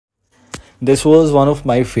This was one of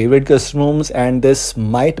my favorite custom ROMs, and this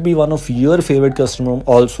might be one of your favorite custom ROM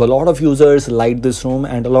also. A lot of users like this ROM,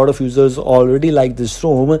 and a lot of users already like this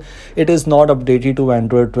ROM. It is not updated to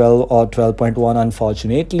Android 12 or 12.1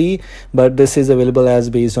 unfortunately, but this is available as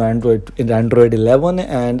based on Android 11,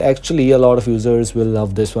 and actually a lot of users will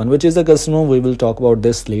love this one, which is a custom ROM. We will talk about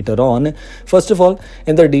this later on. First of all,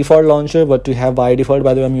 in the default launcher, what you have by default,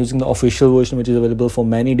 by the way, I'm using the official version which is available for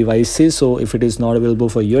many devices, so if it is not available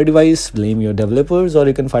for your device, blame your developers, or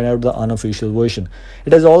you can find out the unofficial version.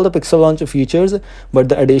 It has all the pixel launcher features, but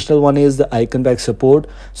the additional one is the icon pack support.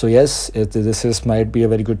 So yes, this might be a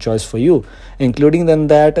very good choice for you. Including then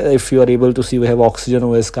that, if you are able to see, we have Oxygen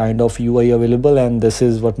OS kind of UI available, and this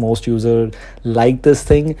is what most users like this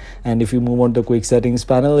thing. And if you move on to quick settings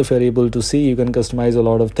panel, if you're able to see, you can customize a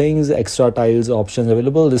lot of things, extra tiles options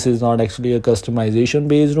available. This is not actually a customization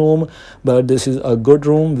based ROM, but this is a good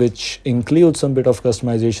ROM which includes some bit of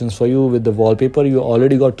customizations for you. With the wallpaper, you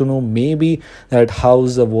already got to know maybe that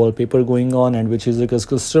how's the wallpaper going on and which is the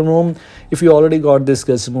custom ROM. If you already got this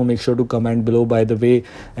custom ROM, make sure to comment below. By the way,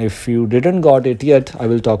 if you didn't got it yet, I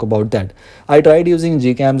will talk about that. I tried using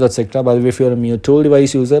Gcams etc. By the way, if you're a mere tool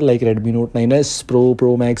device user like Redmi Note 9s Pro,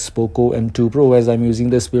 Pro Max, Poco M2 Pro, as I'm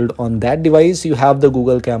using this build on that device, you have the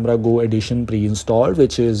Google Camera Go edition pre-installed,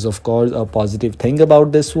 which is of course a positive thing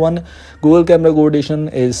about this one. Google Camera Go edition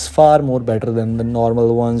is far more better than the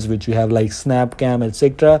normal ones which you have like SnapCam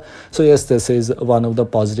etc. So yes, this is one of the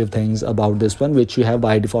positive things about this one which you have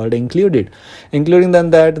by default included. Including then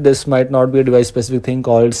that, this might not be a device specific thing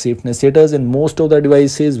called safety status. In most of the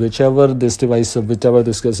devices, whichever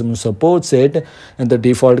this custom supports it, and the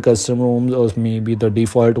default custom ROMs, or maybe the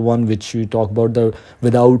default one which we talk about, the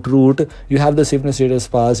without root, you have the safety status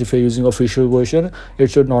pass. If you're using official version,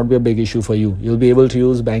 it should not be a big issue for you. You'll be able to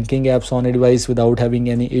use banking apps on a device without having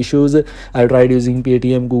any issues. I tried using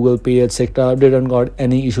Paytm, Google Pay etc. Didn't got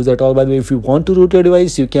any issues at all. By the way, if you want to root your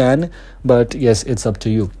device, you can, but yes, it's up to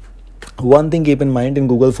you. One thing keep in mind, in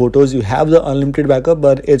Google Photos you have the unlimited backup,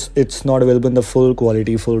 but it's not available in the full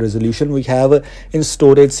quality, full resolution. We have in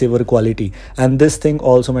storage saver quality, and this thing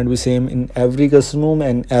also might be same in every custom ROM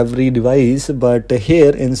and every device. But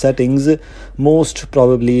here in settings, most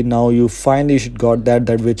probably now you finally should got that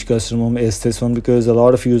which custom ROM is this one, because a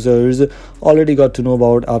lot of users already got to know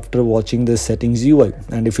about after watching this settings UI.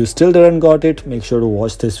 And if you still didn't got it, make sure to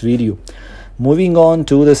watch this video. Moving on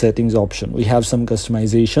to the settings option, we have some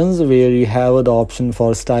customizations where you have the option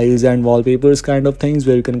for styles and wallpapers kind of things,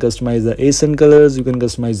 where you can customize the accent colors, you can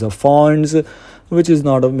customize the fonts, which is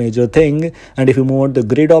not a major thing. And if you move on the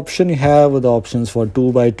grid option, you have the options for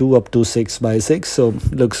 2x2 up to 6x6, so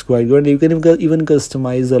looks quite good. You can even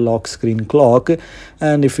customize the lock screen clock,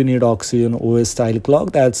 and if you need Oxygen OS style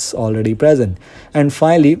clock, that's already present. And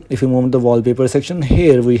finally, if you move on the wallpaper section,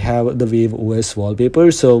 here we have the Wave OS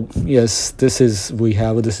wallpaper. So yes, this is Wave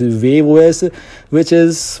OS, which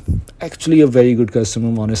is actually a very good custom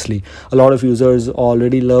ROM. Honestly, a lot of users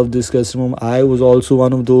already love this custom ROM. I was also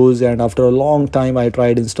one of those, and after a long time I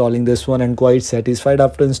tried installing this one and quite satisfied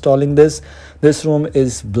after installing this. This ROM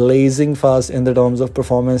is blazing fast in the terms of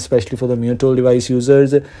performance, especially for the mere tool device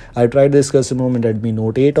users. I tried this custom ROM in Redmi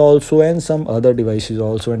Note 8 also, and some other devices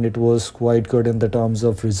also, and it was quite good in the terms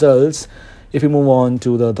of results. If you move on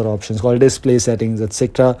to the other options called display settings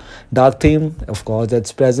etc, dark theme, of course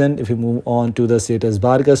that's present. If you move on to the status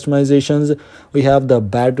bar customizations, we have the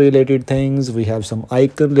battery related things, we have some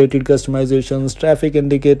icon related customizations, traffic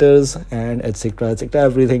indicators, and etc.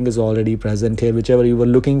 Everything is already present here, whichever you were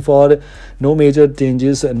looking for. No major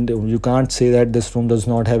changes, and you can't say that this ROM does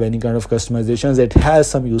not have any kind of customizations. It has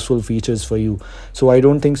some useful features for you, so I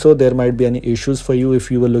don't think so there might be any issues for you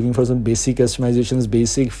if you were looking for some basic customizations,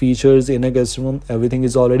 basic features in a custom ROM. Everything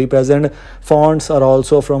is already present. Fonts are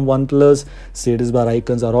also from OnePlus, status bar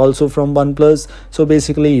icons are also from OnePlus. So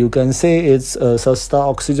basically you can say it's a Sasta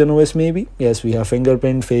Oxygen OS maybe. Yes, we have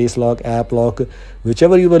fingerprint, face lock, app lock,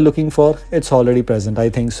 whichever you were looking for, it's already present, I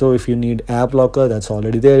think so. If you need app locker, that's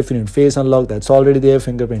already there. If you need face unlock, that's already there.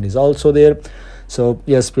 Fingerprint is also there. So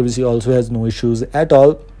yes, privacy also has no issues at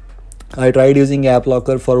all. I tried using app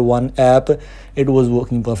locker for one app, it was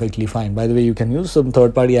working perfectly fine. By the way, you can use some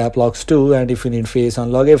third-party app locks too, and if you need face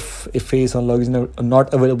unlock, if face unlock is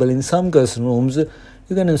not available in some custom ROMs,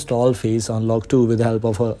 you can install face unlock too with the help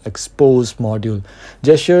of a exposed module.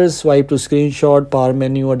 Gestures, swipe to screenshot, power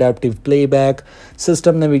menu, adaptive playback,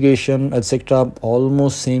 system navigation etc,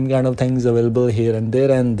 almost same kind of things available here and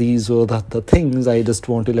there, and these were the things I just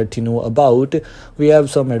want to let you know about. We have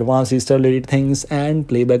some advanced related things and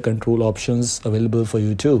playback control options available for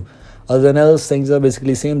you too. Other than else, things are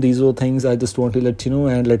basically same. These were things I just want to let you know,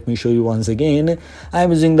 and let me show you once again. I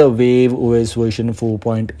am using the Wave OS version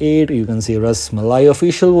 4.8. You can see Ras Malai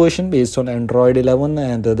official version based on Android 11,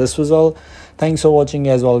 and this was all. Thanks for watching.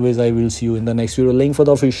 As always, I will see you in the next video. Link for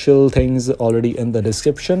the official things already in the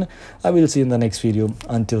description. I will see you in the next video.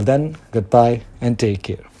 Until then, goodbye and take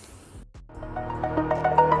care.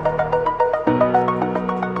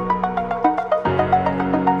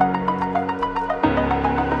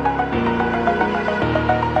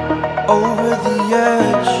 Over the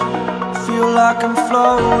edge, feel like I'm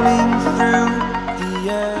floating through